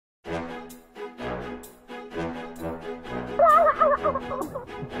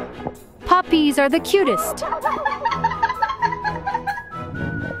puppies are the cutest.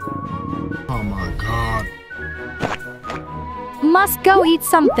 Oh my God. Must go eat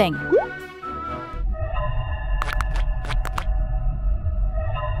something.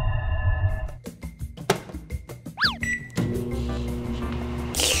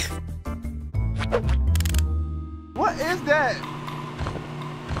 What is that?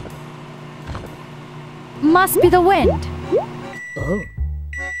 Must be the wind. Oh.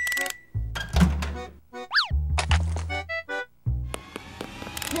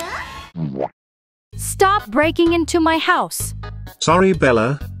 Stop breaking into my house. Sorry,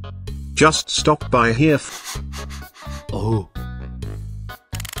 Bella. Just stop by here. Oh.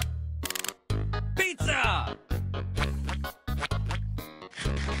 Pizza!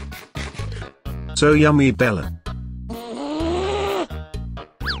 So yummy, Bella.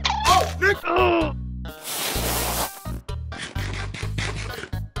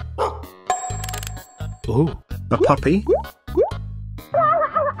 Oh. A puppy?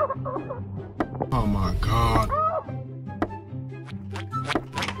 Oh my God.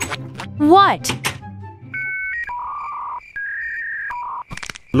 What?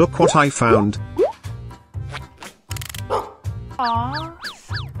 Look what I found. Aww.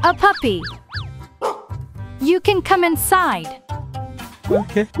 A puppy. You can come inside.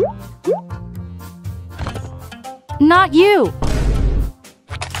 Okay. Not you.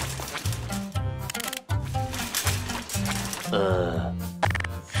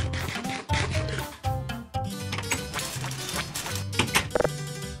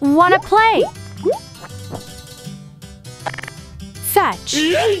 Wanna play? Fetch.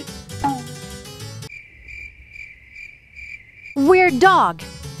 Weird dog.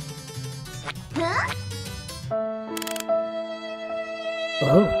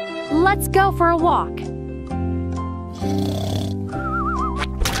 Oh. Let's go for a walk.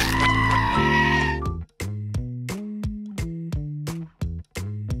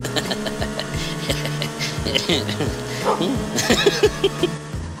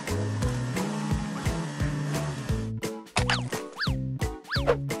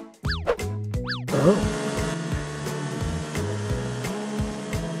 Oh.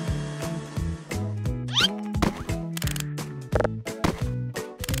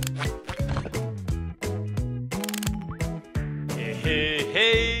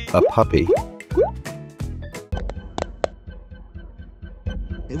 A puppy.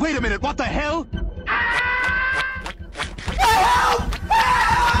 Hey, wait a minute, what the hell?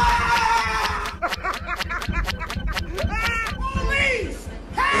 Police!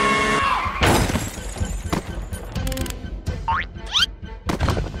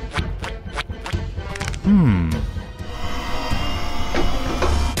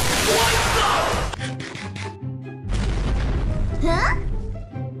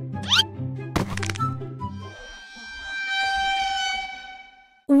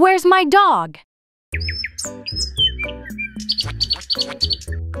 Where's my dog?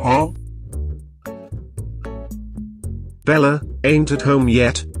 Huh? Bella ain't at home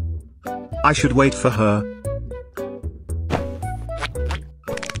yet. I should wait for her.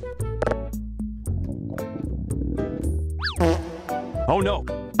 Oh no!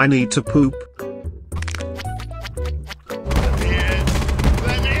 I need to poop.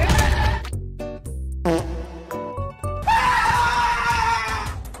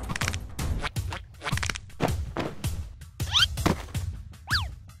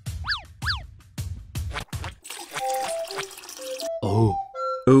 Oh.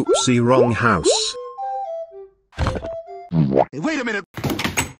 Oopsie, wrong house. Hey, wait a minute.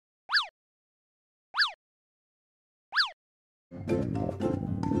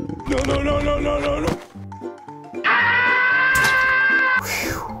 No.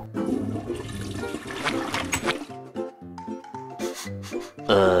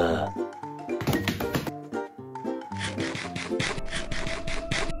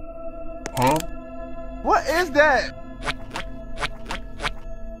 Huh? What is that?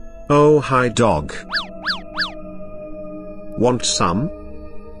 Oh, hi, dog. Want some?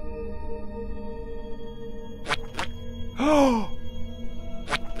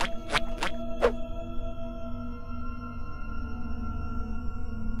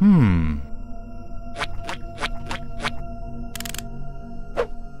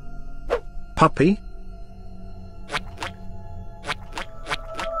 Puppy?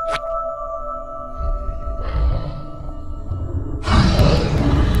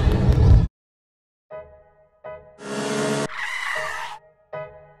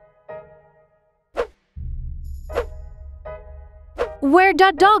 Where'd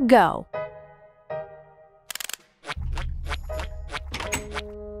that dog go?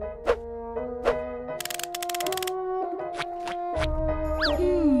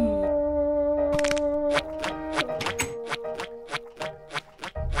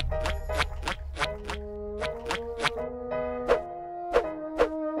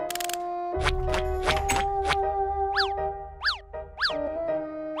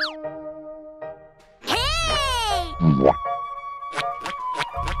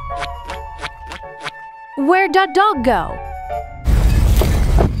 Where'd the dog go?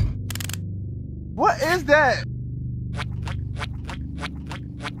 What is that?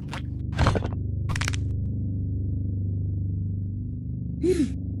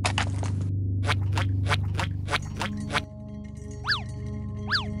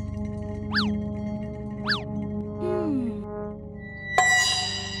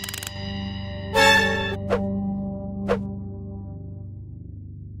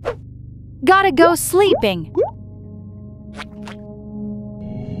 Gotta go sleeping.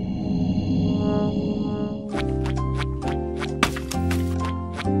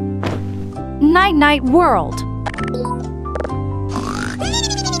 Night-night world.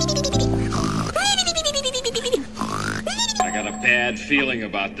 I got a bad feeling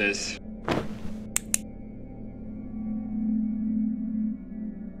about this.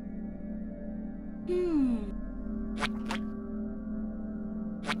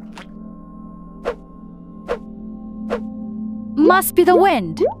 Must be the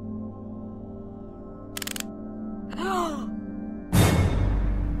wind.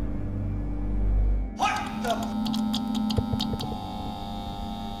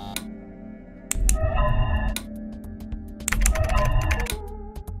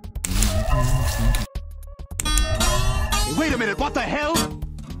 Hey, wait a minute, what the hell?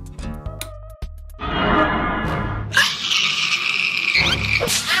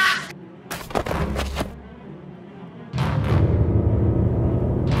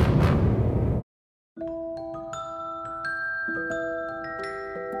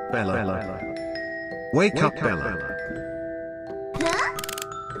 Bella. Wake up, Bella.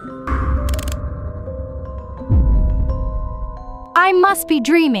 I must be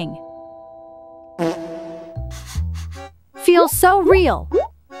dreaming. Feels so real.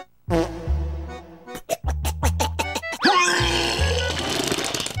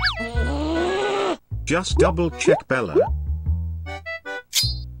 Just double check, Bella.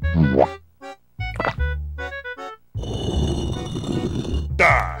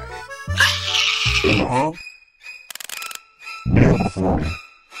 Huh?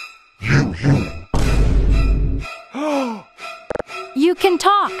 You can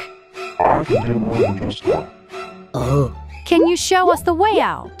talk. I can do more than just that. Oh. Can you show us the way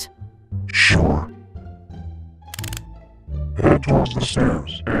out? Sure. Head towards the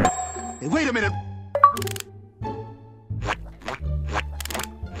stairs. Hey, wait a minute.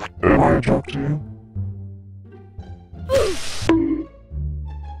 Am I a joke to you?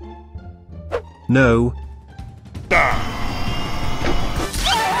 No.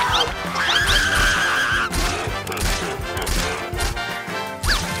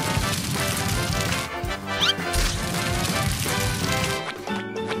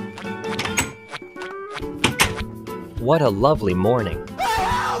 What a lovely morning.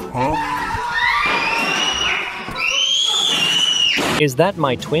 Huh? Is that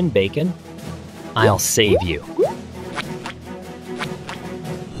my twin bacon? I'll save you.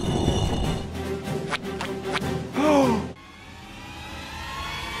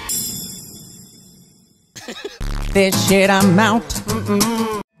 This shit, I'm out.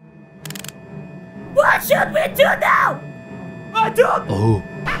 What should we do now? I don't. Oh.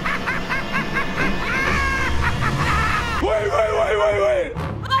 Wait!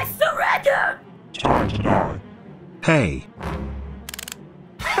 I surrender. Time to die. Hey.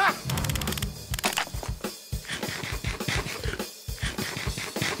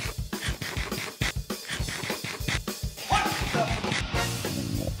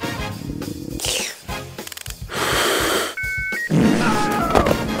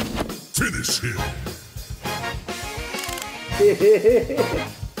 Finish him.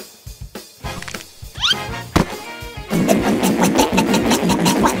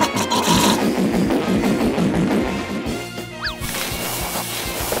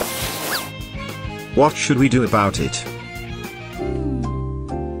 What should we do about it?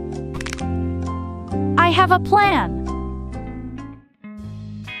 I have a plan.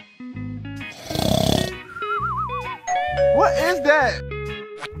 What is that?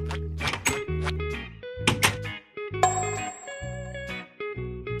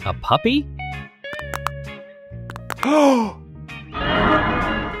 A puppy? Why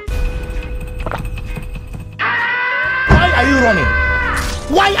are you running?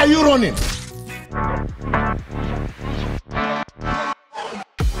 Why are you running?